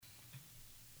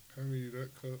Hand me that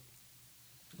cup.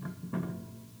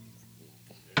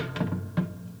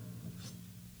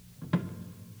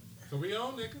 So we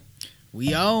on, nigga.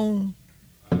 We on.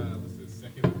 What's this?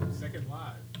 Second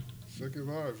live. Second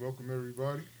live. Welcome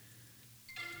everybody.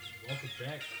 Welcome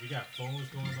back. We got phones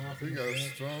going off. We got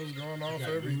phones going off. got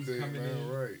Everything, news coming man. in.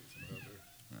 Right.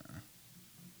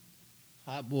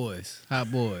 Hot boys.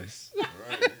 Hot boys. All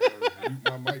right. Mute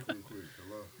my mic real quick.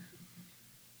 Hello.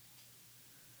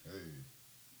 Hey.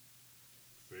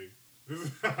 See? This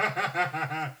is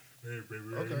hey, baby.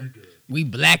 How Okay. you doing? We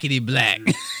blackity black.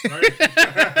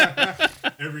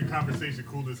 Right? Every conversation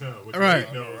cool as hell. What you Right.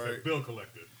 didn't know is Right. a bill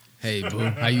collector. Hey, boo.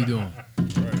 How you doing? Right.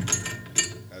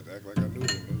 I had to act like I knew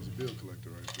him. It was a bill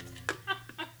collector right there.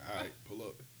 All right. Pull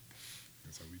up.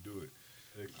 That's how we do it.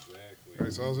 Exactly. All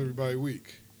right. So how's everybody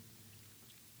week?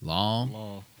 Long.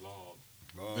 Long.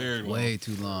 Long. Very long. Way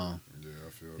too long. Yeah, I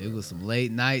feel that. It was some man.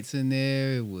 late nights in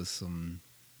there. It was some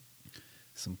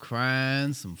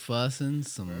crying, some fussing,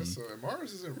 some. Man, so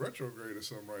Mars is in retrograde or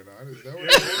something right now. Is that Yeah,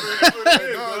 what that's what it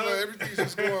is, no, dog. everything's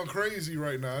just going crazy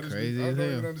right now. I Crazy don't as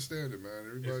hell. even understand it, man.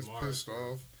 Everybody's Mars, pissed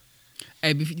bro. off.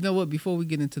 Hey, you know what? Before we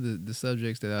get into the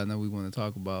subjects that I know we want to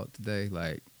talk about today,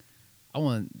 like I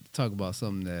want to talk about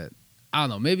something that I don't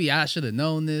know. Maybe I should have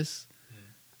known this.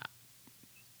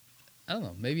 I don't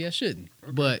know. Maybe I shouldn't.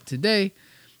 Okay. But today,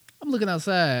 I'm looking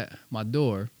outside my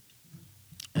door,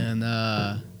 and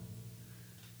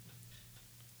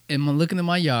I'm looking in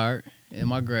my yard and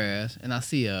my grass, and I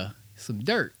see some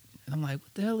dirt, and I'm like,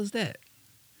 "What the hell is that?"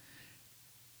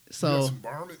 You got So. some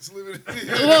varmints living.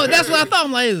 Well, that's what I thought.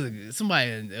 I'm like, is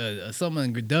somebody,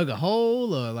 someone dug a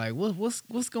hole, or like,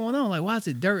 what's going on? Like, why is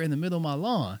it dirt in the middle of my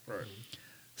lawn? Right.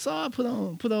 So I put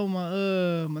on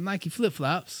my my Nike flip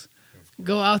flops,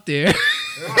 go out there,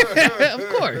 of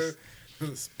course,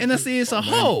 and I see it's a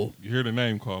hole. You hear the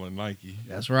name calling Nike.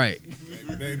 That's right,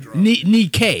 Name drop.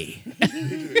 Nikkei.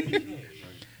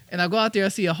 And I go out there, I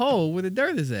see a hole where the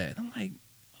dirt is at. I'm like,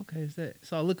 okay, is that?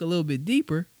 So I look a little bit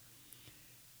deeper,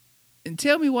 and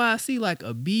tell me why I see like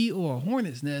a bee or a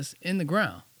hornet's nest in the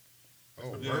ground.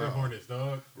 Oh, The murder wow. hornets,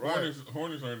 dog. Right.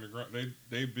 Hornets are underground.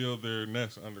 They build their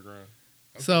nests underground.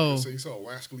 So you saw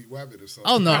Wascally Wabbit or something.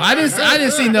 oh no, I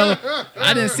didn't see no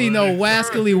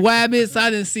wascally wabbits. I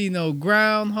didn't see no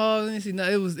groundhogs. I didn't see no.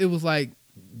 It was like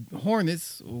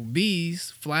hornets or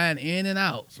bees flying in and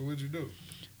out. So what'd you do?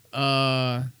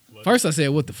 First I said,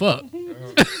 "What the fuck?"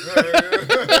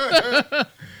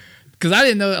 Because I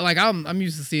didn't know. Like I'm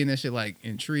used to seeing that shit like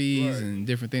in trees Right. and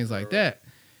different things like Right. that.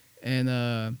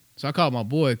 And so I called my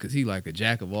boy because he like a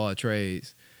jack of all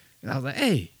trades. And I was like,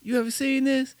 "Hey, you ever seen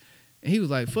this?" And he was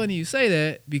like, "Funny you say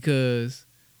that because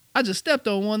I just stepped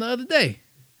on one the other day."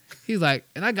 He's like,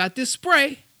 "And I got this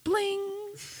spray, bling."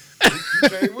 You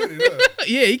came with it, huh?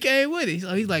 Yeah, he came with it.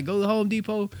 So he's like, "Go to Home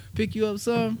Depot, pick you up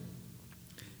some,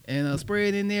 and spray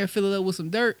it in there, fill it up with some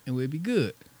dirt, and we'll be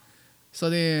good." So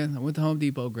then I went to Home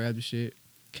Depot, grabbed the shit,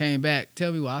 came back.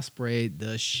 Tell me why I sprayed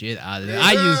the shit out of it.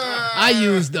 I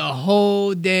used the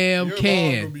whole damn Your lawn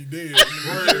can. gonna be dead.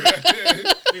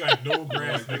 nigga. We got no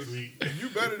grass next week. You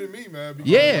better than me, man.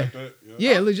 because Yeah. Like that,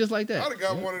 Yeah, it looked just like I'd that. have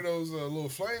got one of those little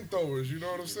flamethrowers. You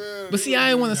know what I'm saying? But see, I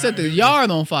didn't want to set the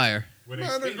yard on fire. Where they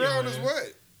Man, the spit your ground is ass.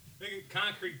 wet. Nigga,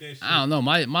 concrete that shit. I don't know.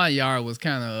 My yard was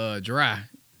kind of dry.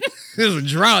 There's a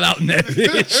drought out in that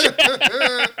bitch.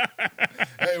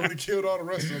 Hey, would have killed all the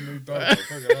rest of them. They thought,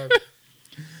 fuck it,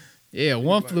 Yeah,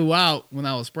 one flew out when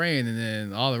I was spraying, and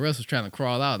then all the rest was trying to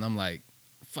crawl out. And I'm like,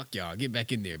 "Fuck y'all, get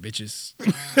back in there, bitches!"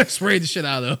 Sprayed the shit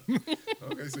out of them.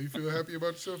 Okay, so you feel happy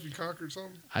about yourself? You conquered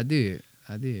something? I did,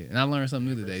 and I learned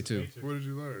something new today too. What did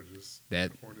you learn? Just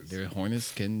That hornets. their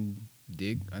hornets can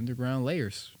dig underground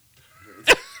layers.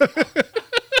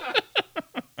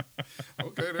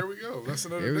 Okay, there we go. That's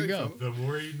another There we day, go. fella. The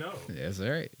more you know. That's all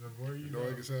right. The more you You know. know,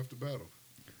 I guess half the battle.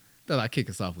 Thought I'd kick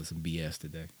us off with some BS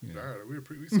today. You know. All right,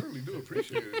 we certainly do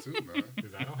appreciate it too, man.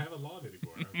 Because I don't have a lawn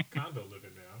anymore. I'm condo living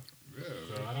now.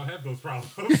 Yeah. So I don't have those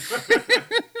problems.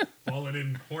 Falling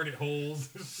in hornet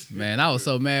holes. Man, I was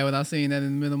so mad when I seen that in the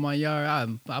middle of my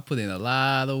yard. I put in a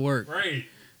lot of work Right.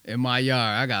 in my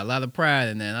yard. I got a lot of pride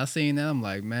in that. And I seen that. I'm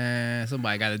like, man,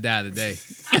 somebody got to die today.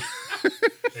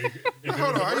 If it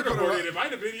Hold was on, a how you murder put a hornet, lot- it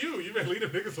might have been you. You better leave the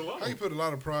niggas alone. How you put a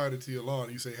lot of pride into your lawn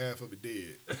and you say half of it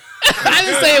dead? I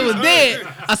didn't say it was dead.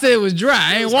 I said it was dry.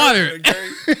 I ain't watered. Okay?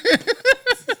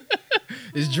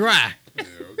 It's dry. Yeah,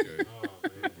 okay. Oh,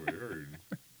 man. Boy, it hurting.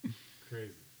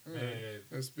 Crazy. And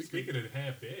Man, speaking of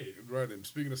half dead. Right, and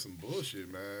speaking of some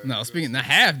bullshit, man. No, speaking of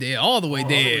half dead, all the way all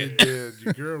the way dead. dead.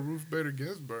 Your girl Ruth Bader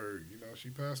Ginsburg, you know, she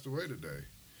passed away today.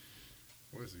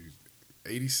 What is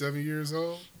he? 87 years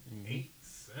old? 8-7.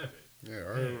 Yeah,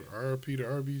 RP to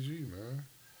RBG, man.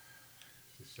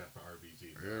 Just shot for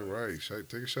RBG. Yeah, right.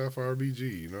 Take a shot for RBG.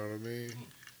 You know what I mean?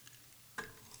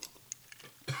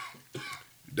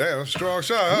 Damn, that's a strong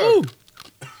shot, huh?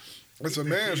 Woo! It's a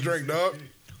man's drink, dog.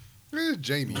 It's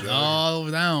Jamie, dog. All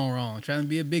down wrong. Trying to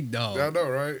be a big dog. I know,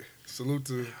 right? Salute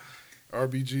to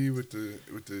RBG with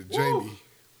the Jamie.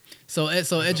 So a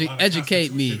lot of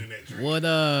educate me. constitution in that drink.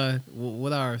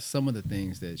 What are some of the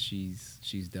things that she's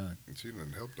done? She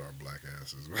done helped our black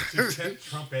asses, She man. kept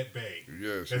Trump at bay.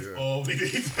 Yes, That's yeah. all we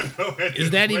need to know. At Is this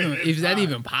that point even in is that time.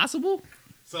 even possible?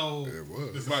 So It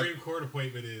was. the Supreme Court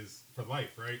appointment is for life,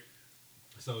 right?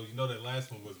 So you know that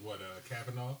last one was what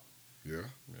Kavanaugh, Yeah.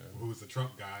 who was the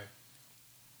Trump guy.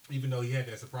 Even though he had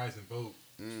that surprising vote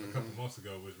a couple months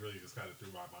ago, was really just kind of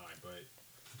through my mind. But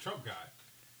the Trump guy,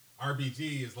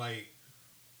 RBG is like,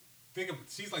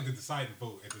 she's like the deciding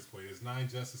vote at this point. There's 9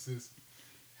 justices,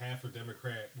 half are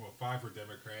Democrat, 5 are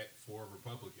Democrat, 4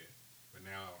 Republican. But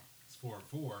now it's 4 and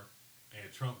 4,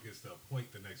 and Trump gets to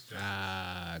appoint the next justice.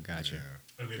 Ah, gotcha.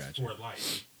 Yeah. And it's Gotcha. for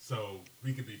life. So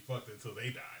we could be fucked until they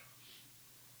die.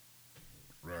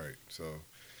 Right. So.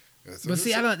 But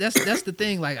see, I don't. That's the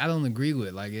thing. Like, I don't agree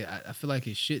with. Like, I feel like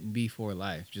it shouldn't be for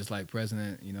life. Just like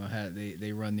president, had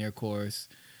they run their course.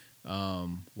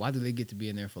 Why do they get to be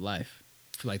in there for life?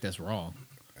 I feel like that's wrong.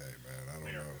 Hey, man, I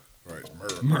don't know. Right,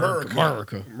 it's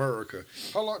America.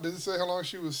 How long did it say? How long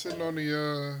she was sitting on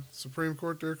the Supreme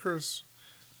Court there, Chris?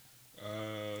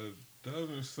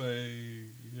 Doesn't say.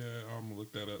 Yeah, I'm gonna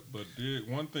look that up. But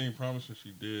one thing promising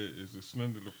she did is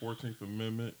extended the 14th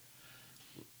Amendment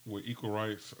with equal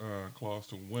rights clause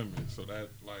to women. So that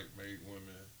made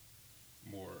women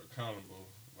more accountable,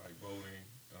 like voting.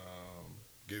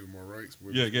 Gave them more rights.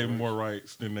 Yeah, gave them more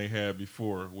rights than they had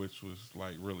before, which was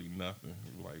really nothing.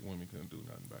 Like women couldn't do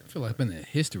nothing back. I feel like I'm in a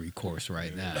history course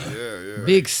right now. Yeah.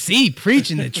 Big C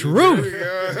preaching the truth.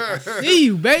 Yeah. See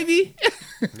you, baby.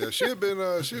 Yeah, she had been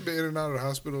in and out of the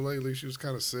hospital lately. She was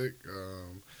kind of sick.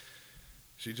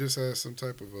 She just had some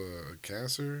type of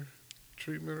cancer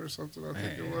treatment or something. I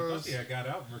think it I thought was. she had got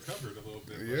out and recovered a little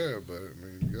bit. Yeah, but I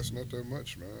mean, I guess not that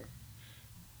much, man.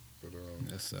 But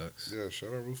That sucks. yeah,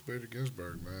 shout out Ruth Bader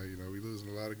Ginsburg, man. We losing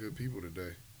a lot of good people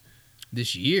today.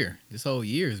 This whole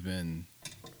year has been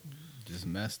just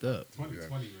messed up.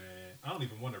 2020, man. I don't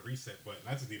even want to reset button.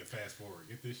 I just need to fast forward.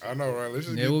 Get this shit. I know, right? Let's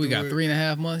just Yeah, get we through got it.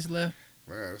 3.5 months left.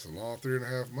 Man, it's a long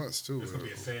 3.5 months too. It's gonna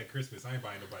be a sad Christmas. I ain't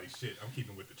buying nobody's shit. I'm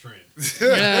keeping with the trend.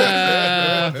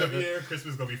 Yeah.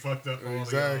 Christmas gonna be fucked up. All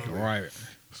Exactly. Right.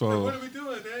 So what So are we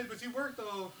doing, man? But you worked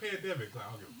all pandemic. Like, I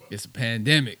don't give a fuck. It's a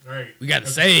pandemic. Right. We got to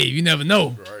save. You never know.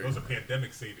 Right. Those are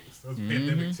pandemic savings. Those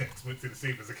pandemic checks went to the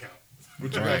savings account.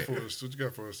 What you Right. got for us? What you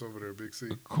got for us over there, Big C?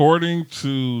 according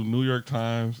to New York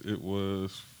Times, it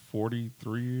was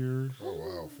 43 years. Oh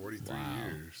wow, 43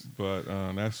 years. But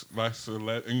that's that's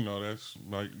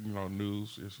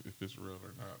news if it's real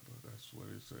or not. But that's what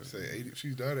it says. Say 80.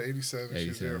 She's died at 87.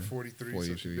 She's there at 43. So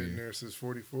 43, she's been yeah. there since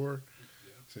 44.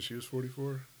 Since she was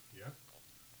 44. Yeah.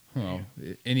 Well,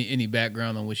 any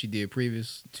background on what she did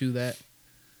previous to that?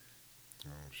 Oh,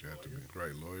 she had to be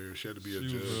right lawyer. She had to be a She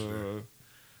judge. there.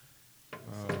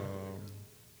 was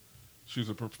she was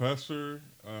a professor,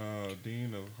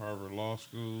 dean of Harvard Law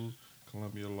School,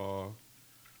 Columbia Law.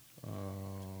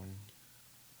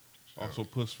 Also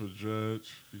pushed for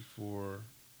judge before.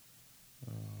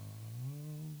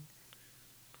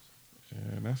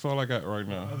 And that's all I got right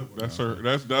now. That's her.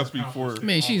 That's before. I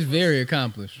mean, she's very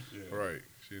accomplished. Yeah. Right.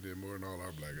 She did more than all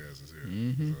our black asses here.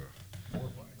 Mhm. So. 4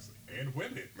 blacks and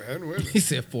women And women. He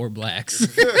said 4 blacks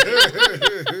for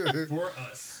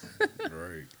us.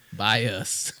 Right. by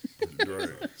us. Right.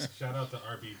 Shout out to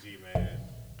RBG, man.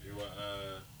 You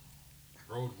a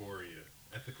road warrior,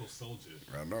 ethical soldier.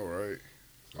 I know, right?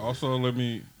 Also,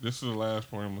 this is the last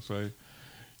point I'm gonna say.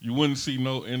 You wouldn't see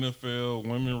no NFL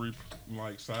women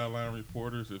sideline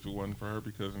reporters if it wasn't for her,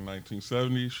 because in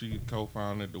 1970 she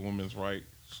co-founded the Women's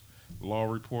Rights Law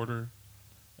Reporter,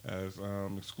 as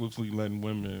exclusively letting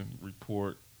women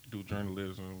report, do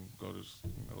journalism, go to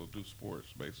do sports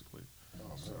basically.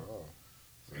 Oh, so,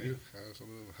 so you have some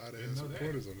little hot Didn't ass know that.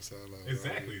 reporters on the sideline.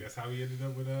 Exactly. That's how he ended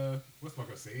up with what's my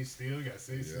Sage Steele. You got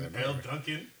Sage Yeah, Steele, I know. L.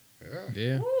 Duncan. Yeah.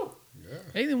 Yeah. Woo. Yeah.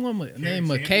 Ain't there one named Champion.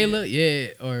 Michaela? Yeah,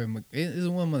 or is it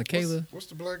one Michaela? What's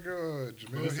the black girl?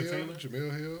 Jamel Melissa Hill. Taylor?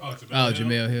 Jamel Hill. Oh, Oh,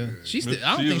 Jamel Hill. Yeah. She's still,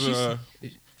 I don't think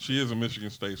she's. She is a Michigan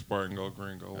State Spartan. Go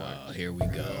green, go white. Oh, here we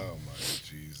go. Oh my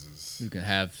Jesus. You can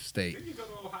have state. Didn't you go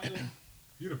to Ohio?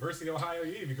 University of Ohio?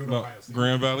 You didn't even go to No, Ohio State.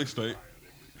 Grand Valley State.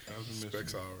 Ohio, I was in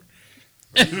Specs Michigan. Howard.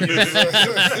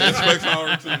 And Specs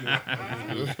Howard too.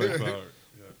 Yeah. Specs Howard.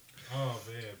 Yeah. Oh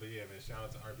man, but yeah, man. Shout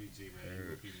out to RBG, man. You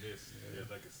will be missed. Your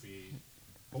legacy,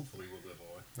 hopefully, will live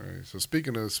on. All right. So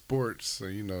speaking of sports,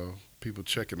 people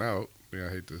checking out. I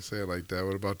hate to say it like that.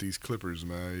 What about these Clippers,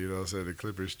 man? You know what I'm saying? The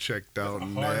Clippers checked out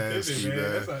That's a hard nasty, pivot,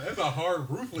 man. man. That's a hard,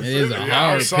 ruthless. It is pivot. a Yeah,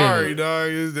 hard I'm sorry, pivot.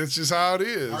 dog. That's just how it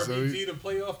is. RBG to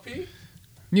playoff P.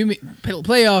 You mean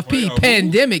playoff P, Playoff who?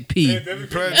 pandemic P?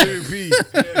 President P.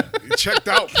 Checked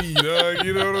out P, dog.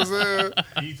 You know what I'm saying?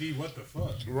 PG, what the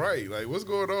fuck? Right. Like, what's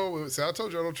going on with... See, I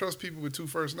told you I don't trust people with two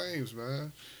first names,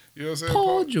 man. You know what I'm saying?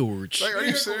 Paul George. Like, are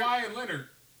you Nigga, serious? Kawhi and Leonard.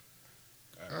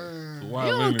 Kawhi You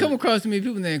don't Leonard. come across too many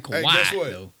people named Kawhi. Hey, guess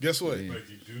what? Though. Guess what? Yeah. But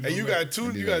you do know And you that. got two.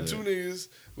 I do You know got that. two niggas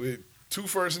with two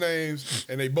first names,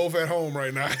 and they both at home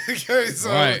right now. Okay, so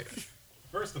Right.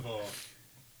 First of all,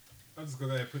 I'm just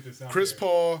gonna put this out. Chris there.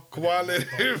 Paul, Kawhi Chris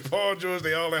Paul. Leonard, Paul George,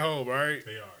 they all at home, right?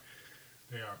 They are.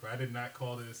 But I did not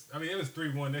call this. I mean, it was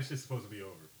 3-1. That shit's supposed to be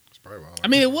over. It's probably why I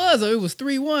mean, it was. It was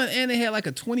 3-1, and they had like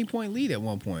a 20-point lead at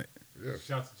one point. yeah.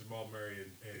 Shout out to Jamal Murray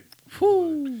and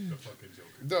Whew. the fucking Joker.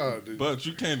 Dog, dude. But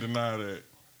you can't deny that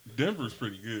Denver's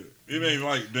pretty good. It ain't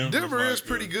like Denver like is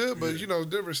pretty good, but yeah.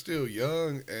 Denver's still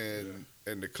young,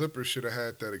 and the Clippers should have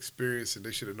had that experience, and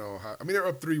they should have known how. I mean, they're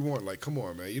up 3-1. Like, come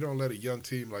on, man, you don't let a young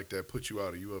team like that put you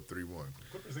out, and you up 3-1.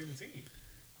 Clippers ain't the team.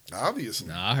 Obviously,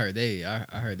 No, I heard they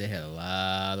had a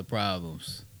lot of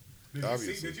problems. Did you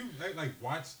Obviously. Did you like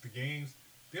watch the games?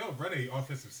 They don't run any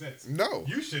offensive sets. no.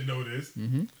 You should know this.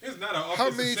 Mm-hmm. It's not an How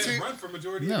offensive many set team- run for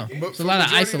majority No. of the But games. It's a for lot of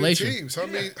majority the isolation. teams,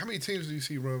 how many teams do you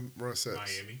see run sets?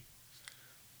 Miami,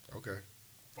 Okay.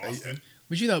 Boston.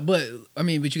 But you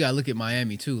gotta look at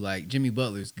Miami too. Like Jimmy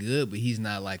Butler's good, but he's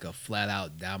not like a flat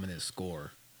out dominant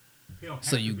scorer. He don't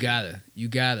So have you to be.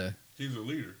 gotta. He's a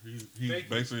leader. He's Thank you.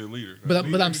 basically a leader. But Leader,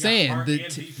 I'm you got saying heart the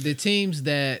and defense. the teams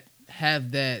that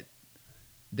have that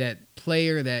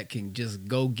player that can just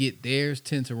go get theirs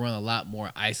tend to run a lot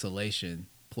more isolation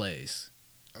plays.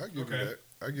 I give Okay. you that.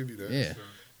 I give you that. Yeah.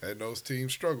 And those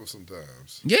teams struggle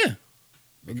sometimes Yeah,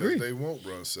 because agree, they won't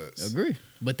run sets. agree.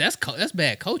 But that's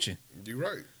bad coaching. You're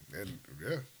right. And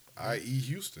yeah, i.e.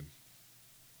 Houston.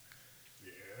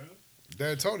 Yeah.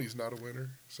 Dan Tony's not a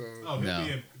winner, so Oh, he'll No.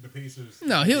 be in the Pacers.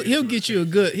 No, he'll get you a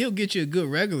good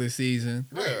regular season.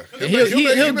 yeah, He'll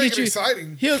he'll make get it you-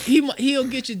 exciting. He'll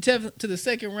get you to the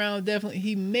second round. Definitely,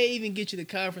 he may even get you to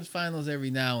conference finals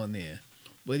every now and then.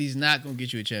 But he's not gonna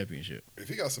get you a championship. If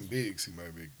he got some bigs, he might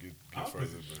get I'll further.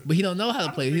 put it- But he don't know how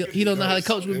to I play. don't He, think he don't know how to it's-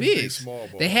 coach with it'd be bigs. small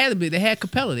ball. They had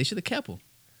Capella. They should have kept him.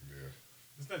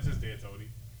 It's not just D'Antoni.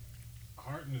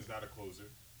 Harden is not a closer.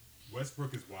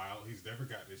 Westbrook is wild. He's never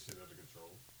gotten this shit under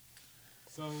control.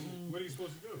 So what are you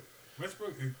supposed to do?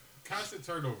 Westbrook, constant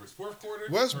turnovers. Fourth quarter.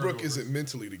 Westbrook turnovers. isn't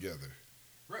mentally together.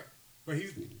 Right, but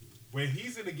when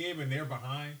he's in the game and they're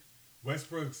behind.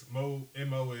 Westbrook's mo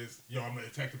is I'm gonna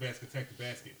attack the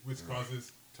basket, which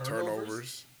causes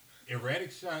turnovers,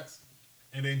 erratic shots,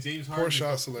 and then James Harden Poor is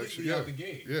shot completely selection. Yeah, out the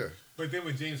game. yeah. But then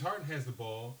when James Harden has the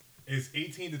ball, it's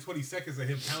 18 to 20 seconds of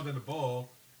him pounding the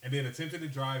ball and then attempting to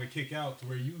drive and kick out to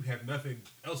where you have nothing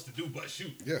else to do but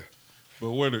shoot. Yeah.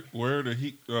 But where the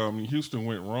Houston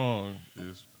went wrong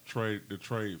is the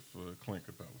trade for Clint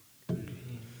Capella.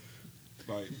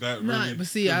 Like that Nah, really. but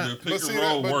see, 'cause I- the pick and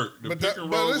roll worked. The pick and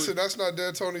but roll listen, with- that's not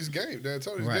Dan Tony's game. Dan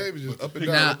Tony's Right. game is just But up the and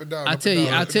pick- down, Now, up and down. I up tell and you-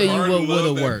 down. I tell you Harden what loved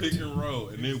would've that worked. Pick and roll,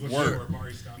 and it Look worked. where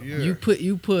Amari Stoudemire- Yeah.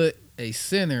 You put a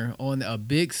center on a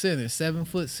big center,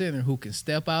 7-foot center who can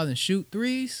step out and shoot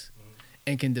threes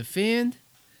and can defend.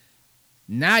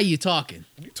 Now you're talking.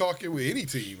 You talking with any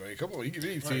team, man. Come on, you get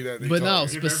any team that. they But no,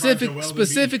 talking. Give everybody Joel Embiid.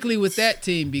 specifically with that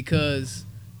team because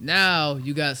now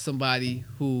you got somebody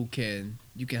who can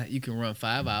run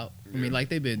 5 out. I Yeah. mean, like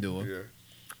they've been doing. Yeah,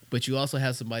 But you also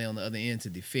have somebody on the other end to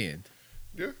defend.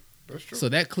 yeah, that's true. So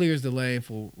that clears the lane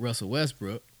for Russell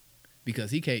Westbrook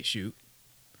because he can't shoot.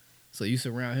 So you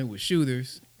surround him with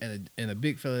shooters and a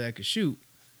big fella that can shoot.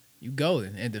 You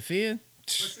golden and defend. But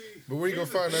see, But where you gonna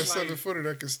here's the find that thing, like, 7-footer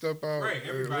that can step out? Right,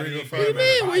 Where everybody you gonna ain't find big.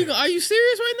 that? Man, are you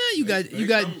serious right now? You They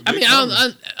got. coming. I They mean,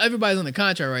 coming. everybody's on the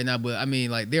contract right now, but I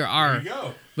mean, like there There are. you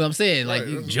go. But I'm saying, like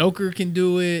Right, that's- Joker can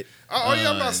do it. Oh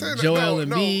yeah, I'm not saying that. Joel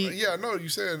No, Embiid. yeah, no, you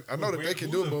saying I know that they can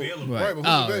do it, but Who's available? right, but who's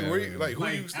Oh, available? yeah, Where yeah, you, yeah. like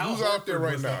Like, who's Al out there Horford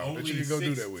right was the now that only you can go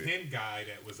do that with? 6'10" guy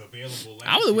that was available last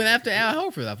I would have went year. after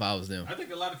Al Horford if I was them. I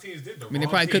think a lot of teams did. I mean, they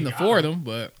probably couldn't afford him,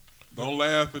 but Don't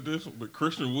laugh at this, but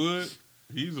Christian Wood,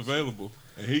 he's available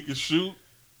and he can shoot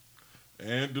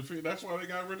and defend. That's why they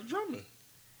got rid of Drummond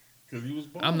because he was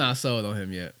balling. I'm not sold on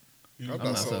him yet. He I'm was, not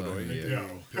not sold sold on on anything. him.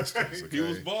 on Pistons. he was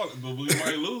Okay? balling, but we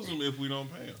might lose him if we don't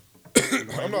pay him.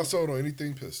 I'm not sold on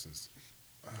anything Pistons.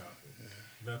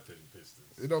 Nothing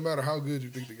Pistons. it don't matter how good you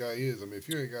think the guy is. I mean, if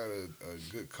you ain't got a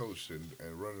good coach and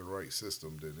running the right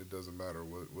system, then it doesn't matter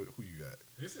who you got.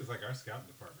 This is like our scouting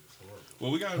department is horrible.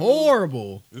 Well, we got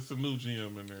Horrible. It's a new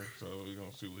GM in there, so we're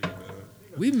gonna see what he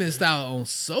does. We missed out on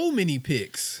so many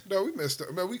picks. No, we messed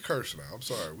up. Man, we cursed now. I'm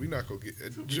sorry. We're not going to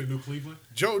get Get a new Cleveland.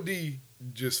 Joe D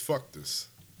just fucked us.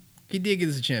 He did get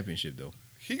us a championship though.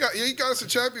 He got us a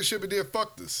championship and then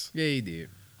fucked us. Yeah, he did.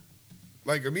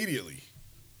 Like, immediately.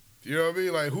 You know what I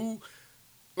mean? Like, who...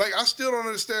 Like, I still don't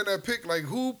understand that pick. Like,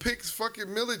 who picks fucking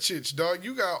Milicic, dog?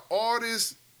 You got all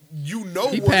this... You know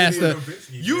He what passed it is. up.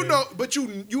 You know... But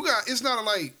you got... It's not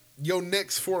like your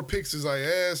next 4 picks is like,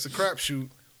 it's a crapshoot.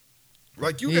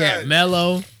 Like, you got...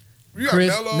 Melo. You got Chris-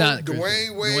 Melo, not Chris-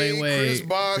 Dwayne Wade, Chris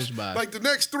Bosh. Like, the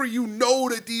next 3, you know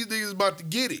that these niggas about to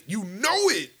get it. You know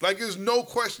it. Like, there's no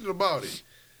question about it.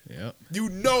 Yep. You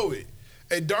know it.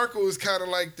 And Darko is kind of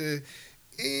like the...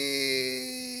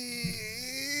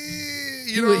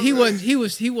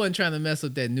 He wasn't trying to mess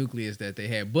up that nucleus that they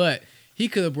had, but he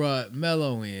could have brought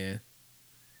Melo in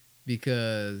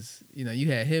because you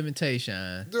had him and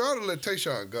Tayshaun. Dude, I'd have let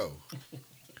Tayshaun go.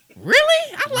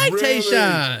 Really? I like Really?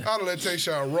 Tayshaun. I'd have let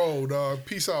Tayshaun roll, dog.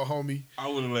 Peace out, homie. I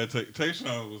would have let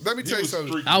Tayshaun was. Let me tell you something.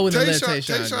 streaky. I would have let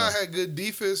Tayshaun Tayshaun go. had good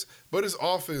defense, but his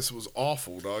offense was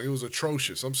awful, dog. It was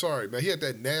atrocious. I'm sorry, man. He had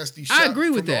that nasty shot. I agree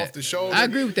with from that. Off the shoulder. I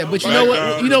agree with that. But you Like,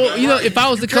 know what? You know. If I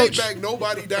was the Can't coach, back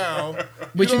nobody down.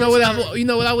 but you know what what? I'm saying? You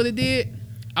know what I would have did?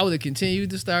 I would have continued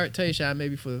to start Tayshaun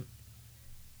maybe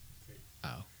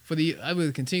I would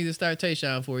have continued to start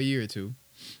Tayshaun for a year or 2,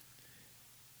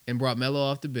 and brought Melo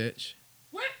off the bench.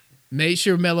 What? Made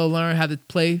sure Melo learned how to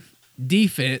play You'd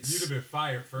defense. have been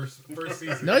fired first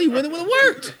season. No, he wouldn't. It would have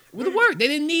worked. It would have worked. They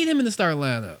didn't need him in the starting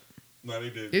lineup. No, they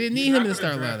did. They didn't need You're him in not the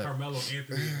gonna starting draft lineup. Carmelo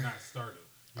Anthony and not start him.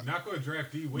 You're not going to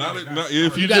draft D Wade. Not- and not- not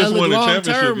if start you You him. gotta just look won a long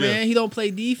championship, term, yeah. man. He don't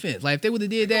play defense. Like if they would have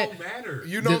did It that, don't matter.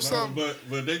 You know The- No, something?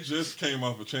 but they just came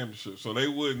off a championship, so they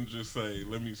wouldn't just say,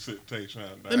 "Let me sit Tayshaun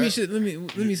down." let me sit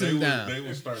him down. They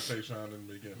would start Tayshaun in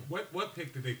the beginning. What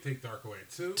pick did they take Darko at?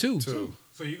 2? Two.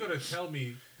 So you're going to tell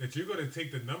me that you're going to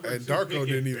take the number And 2 Darko pick and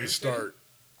didn't even bench him? start.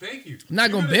 Thank you. I'm not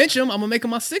You're gonna bench him. I'm gonna make him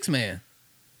my 6th man.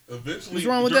 Eventually, What's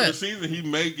wrong with during that? the season, he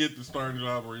may get the starting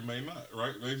job or he may not.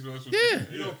 Right? That's what Yeah. you're saying.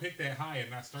 You don't pick that high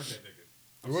and not start that nigga.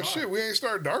 I'm Well, sorry. shit, we ain't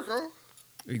started Darko.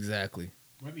 Exactly.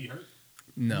 Wasn't he hurt?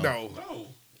 No, No.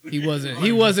 he wasn't. Oh, He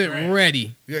he wasn't was trash.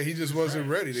 ready. Yeah, he just wasn't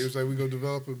ready. They was like, we go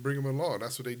develop and bring him along.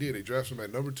 That's what they did. They drafted him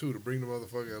at number 2 to bring the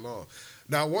motherfucker along.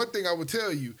 Now, one thing I would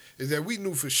tell you is that we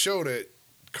knew for sure that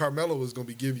Carmelo was going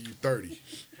to be giving you 30.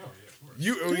 Oh,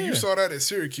 yeah, of course. You Yeah. saw that at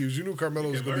Syracuse. You knew Carmelo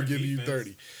He was can going to be learn giving you defense.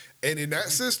 30. And in that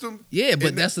system, Yeah, but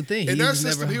in that's the thing. In He that was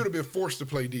system, never. he would have been forced to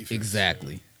play defense.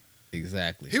 Exactly. He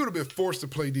would have been forced to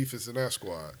play defense in that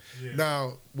squad. Yeah.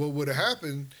 Now, what would have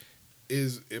happened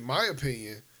is, in my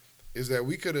opinion, is that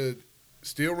we could have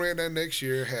still ran that next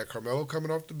year, had Carmelo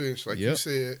coming off the bench, like you Yep.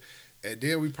 said, and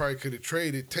then we probably could have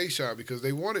traded Tayshaun because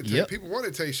they wanted Yep. people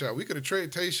wanted Tayshaun. We could have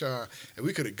traded Tayshaun, and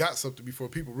we could have got something before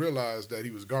people realized that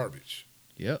he was garbage.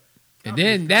 Yep. And I'm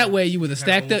then just that trying way to you would have have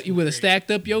stacked old up. You would have school stacked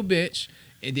up your bench,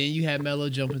 and then you had Melo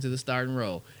jump into the starting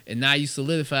role, and now you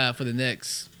solidified for the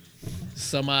next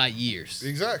some odd years.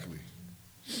 Exactly.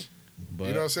 But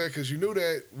You know what I'm saying? Because you knew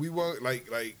that we weren't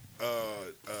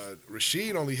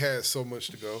Rasheed only had so much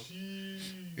to go. You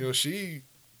know,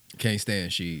 can't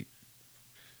stand Sheed.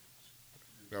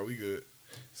 no, we good.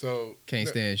 So Can't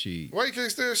stand Sheed. Why you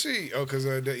can't stand she? Oh, because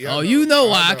Oh, you know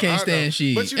why I can't stand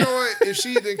she. But you know what? If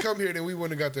she didn't come here, then we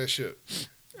wouldn't have got that shit.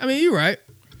 I mean, you're right.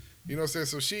 You know what I'm saying?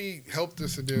 So she helped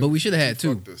us, and then But we should have had she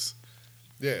two. fucked us.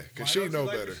 Yeah, Why because she don't you know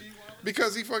like better. Rasheed Wallace?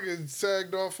 Because he fucking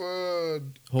sagged off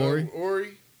Horry.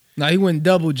 Ori. Now he went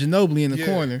double Ginobili in the Yeah.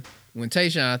 corner when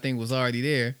Tayshaun I think was already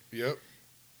there, Yep.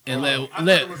 and I let thought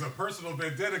it was a personal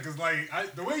vendetta because,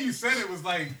 the way you said it was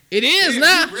like, it is damn,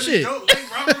 now. you really Shit. don't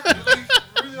like Robert?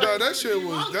 Really No, like that shit Rasheed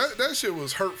was Wallace? that shit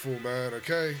was hurtful, man.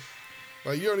 Okay,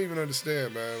 like you don't even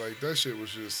understand, man. Like that shit was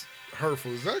just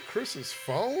hurtful. Is that Chris's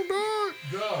phone, dog?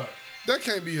 Dog. That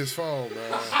can't be his phone,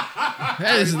 man.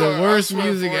 That is the Dog, I worst swear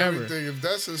music for ever. everything, if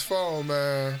that's his phone,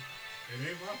 man, It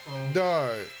ain't my phone.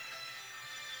 dog.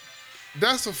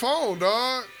 That's a phone,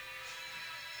 dog.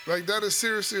 Like that is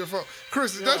seriously a phone.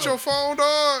 Chris, is that Yo. your phone,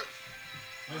 dog?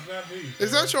 That's not me.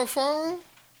 Is that your phone?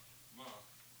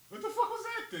 What the fuck was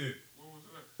that then?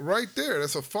 Right there.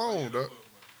 That's a phone, dog.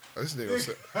 This nigga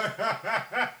said,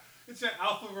 It's that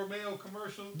Alfa Romeo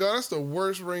commercial. dog, that's the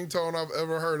worst ringtone I've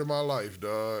ever heard in my life,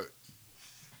 dog.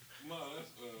 No, that's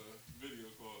video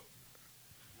call.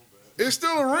 My bad. It's still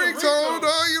a ringtone, ringtone.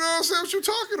 dog. You know what I'm saying? What you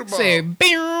talking about? Said,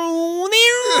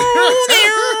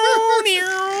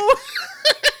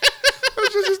 That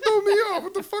shit just threw me off.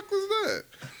 What the fuck was that?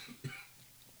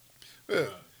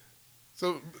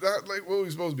 So, like, what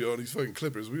we supposed to be on these fucking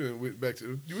Clippers? Went back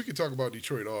to. We could talk about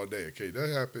Detroit all day. Okay, that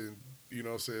happened. You know,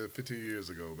 what I'm saying 15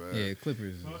 years ago, man. Yeah,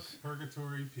 Clippers. Fuck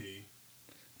Purgatory P,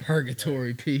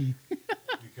 Purgatory P.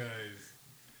 because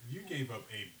you gave up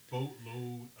a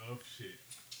boatload of shit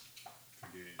to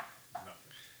get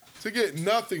nothing. To get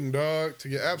nothing, dog. To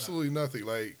get absolutely nothing.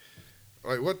 Like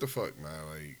what the fuck, man?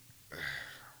 Like,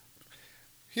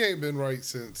 he ain't been right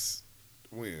since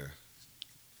when?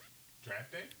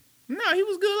 Draft day? No, he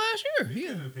was good last year. He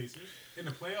Yeah. in the Pacers in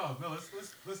the playoffs. No, let's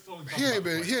only talk He ain't about the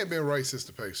been. He playoffs. ain't been right since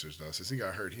the Pacers, though. Since he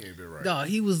got hurt, he ain't been right. Dog,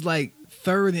 he was like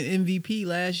third in MVP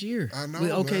last year I know,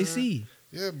 with OKC.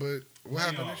 Yeah, but what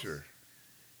happened Playoffs. this year?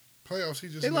 Playoffs. He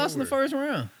just They lost in the nowhere. first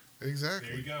round. Exactly.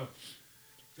 There you go.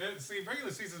 See,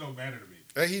 regular season don't matter to me.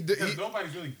 And he did. Because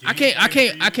nobody's really. I game plan for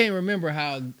you, can't remember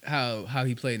how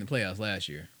he played in the playoffs last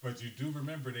year. But you do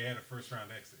remember they had a first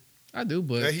round exit. I do,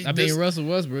 but Yeah, he I mean dis- Russell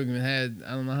Westbrook had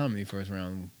I don't know how many first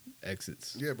round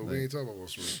exits. Yeah, but Like, we ain't talking about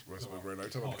Westbrook right now. We're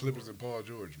talking about the Clippers and Paul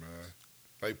George, man.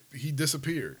 Like, he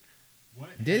disappeared. What?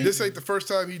 Did he? This ain't the first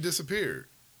time he disappeared.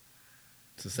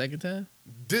 it's the second time.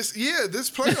 This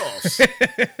playoffs.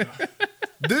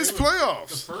 This The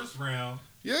playoffs. first round.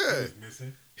 Yeah, Was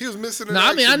missing. he was missing. In No,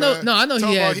 I mean I action, know. man. No, I know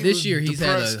Talking he about had this was year. He's had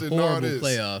depressed a and all horrible this.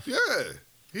 playoff. Yeah,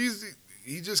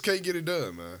 he just can't get it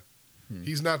done, man.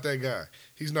 He's not that guy.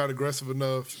 He's not aggressive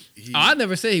enough. He Oh, I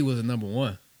never said he was a number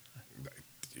one.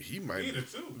 he might He the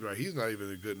two. right. He's not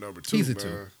even a good number two. He's a man.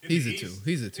 two. In He's the a two. East-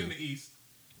 He's a In two. the East.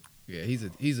 Yeah, he's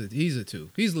a two.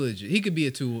 He's legit. He could be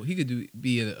a two. He could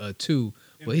be a two,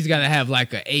 but he's got to have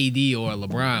like a AD or a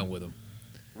LeBron with him.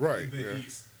 Right. In the Yeah.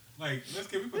 East. Like,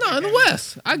 can we put No, that in the caveat?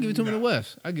 West. I give it to him in the No.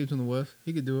 West. I give it to him in the West.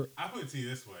 He could do it. I put it to you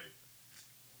this way.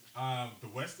 The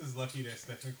West is lucky that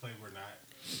Steph and Clay were not.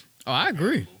 Oh, I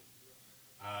agree.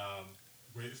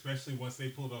 Especially once they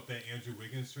pulled off that Andrew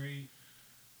Wiggins trade.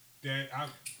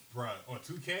 Bruh, on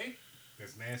 2K,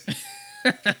 that's nasty.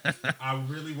 I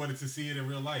really wanted to see it in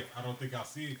real life. I don't think I'll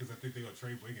see it because I think they're gonna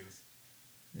trade Wiggins.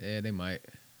 Yeah, they might.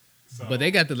 So, But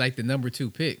they got the number 2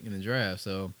 pick in the draft,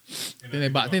 so and then I they're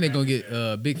gonna package get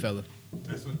that. big fella.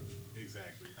 That's what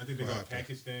exactly. I think they're gonna Wow.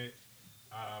 package that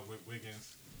with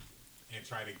Wiggins and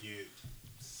try to get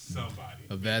somebody,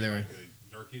 A maybe veteran. like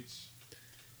a Nurkic.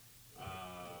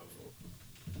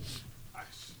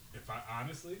 If I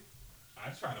honestly, I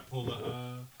try to pull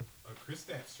a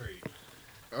Kristaps trade.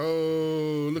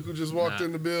 Oh, look who just walked Nah.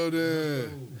 in the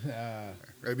building. Ah,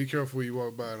 Hey, be careful when you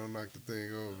walk by. Don't knock the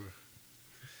thing over.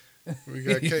 We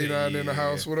got K9 in the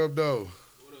house. What up, though?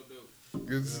 What up, though?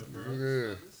 Good.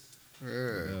 Yeah.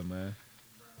 Yeah. yeah, man.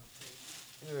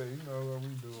 Yeah, you know what we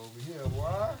do over here.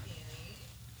 Why?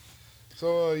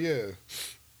 So, yeah.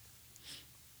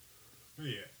 But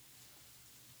yeah,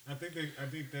 I gotta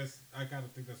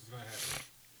think that's what's gonna happen.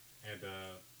 And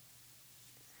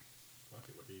fuck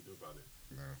it, what can you do about it?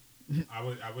 No.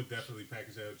 I would definitely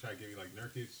package that. Try to give me like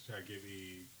Nurkic. Try to give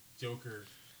me Joker.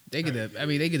 They get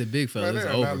they get a big fella. Man, It's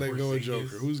they're not over. letting go of Porzingis.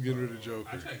 Joker. Who's getting rid of I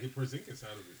Joker? try to get Porzingis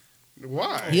out of it.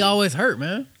 Why? He always hurt,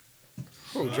 man.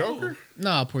 Oh, Joker?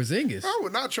 Nah, Porzingis. I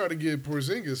would not try to get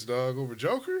Porzingis, dog, over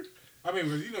Joker. I mean,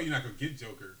 you know you're not gonna get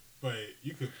Joker, but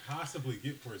you could possibly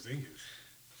get Porzingis.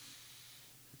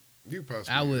 You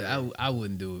possibly. I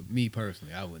wouldn't do it. Me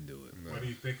personally, I wouldn't do it. No. What do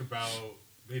you think about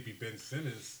maybe Ben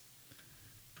Simmons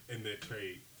in that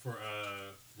trade for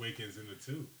Wiggins in the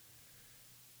 2?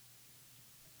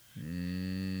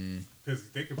 Because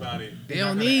think about it, They you're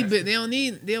don't not gonna need ask Ben. him-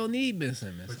 They don't need Ben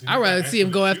Simmons. But you're I'd not rather gonna see him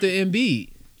ask go him to after Embiid.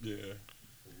 Yeah.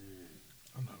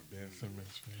 I'm not a Ben Simmons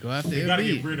fan. Go after You gotta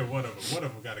get Embiid. rid of one of them. One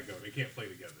of them gotta go. They can't play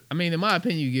together. I mean, in my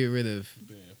opinion, you get rid of.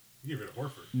 Damn. You get rid of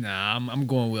Horford. Nah, I'm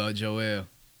going with Joel.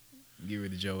 Get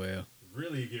rid of Joel.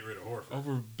 Really, you get rid of Horford.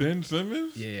 Over Ben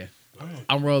Simmons? Yeah, Like,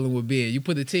 I'm rolling with Ben. You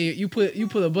put a team. You put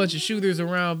a bunch of shooters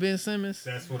around Ben Simmons.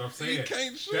 that's what I'm He saying.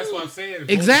 can't shoot. That's what I'm saying.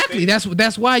 Exactly.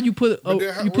 That's why you put But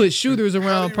then how- you put shooters how do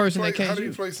around you a person replace- that can't How do you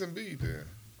shoot. place Embiid then?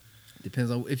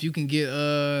 Depends on if you can get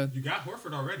You got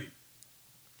Horford already.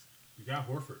 You got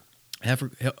Horford.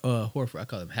 Horford. I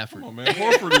call him Come Hafford. on, man.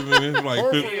 Horford is in his like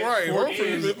Horford, fifth. right? Horford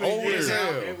is and- old as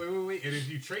hell. Wait. And if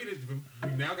you traded,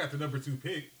 you now got the number 2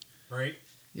 pick, right?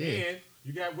 Yeah. And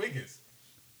you got Wiggins.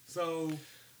 So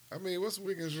I mean, what's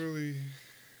Wiggins really?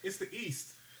 it's the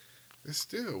East. It's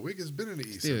still Wiggins been in the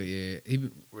East. Still, yeah.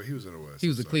 Well, he was in the West. He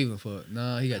was a So- Cleveland for.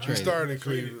 Nah, he got He traded. started in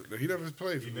Traded. Cleveland. He never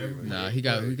played for He never- Cleveland. Nah, he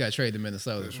got traded to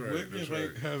Minnesota. That's right. Wiggins That's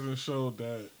right. hasn't showed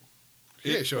that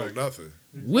He ain't showing nothing.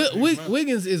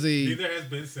 Wiggins is Neither has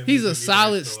Ben Simmons. he's and a neither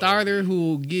solid has Joel starter Embiid. who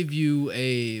will give you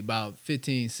about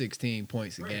 15, 16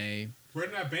 points a Right. game. We're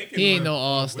not banking. He ain't on- no on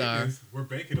all-star. Wiggins. We're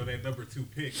banking on that number 2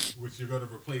 pick, which you're going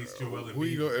to replace Joel Embiid. Who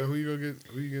you gonna get?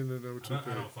 Who you getting the number 2 I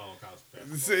pick? don't follow college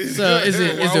basketball. So is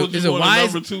it Why would is you it want a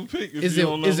wise? number 2 pick if is you it-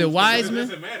 don't is know it who's wise? It Wiseman?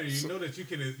 doesn't matter. You know that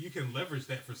you can leverage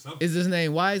that for something. Is his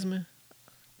name Wiseman?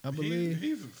 I He, believe.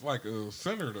 he's like a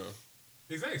center though.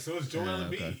 Exactly. So it's Joel Ah,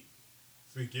 Embiid. okay.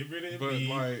 So you get rid of But Embiid.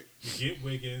 like You get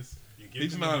Wiggins. You get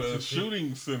he's the not number 2 a pick.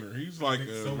 shooting center. He's like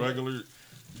a So what? regular.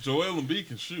 Joel Embiid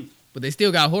can shoot. But they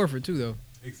still got Horford too, though.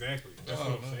 Exactly. That's Oh,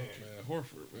 what I'm no, saying. man,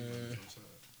 Horford, man.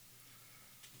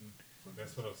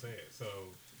 That's what I'm saying. So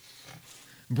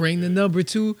Bring the number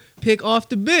 2 pick off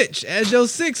the bench as your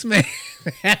 6 man.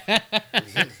 I'm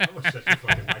gonna shut your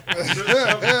fucking mic off.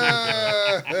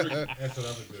 That's what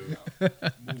I'm gonna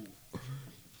do.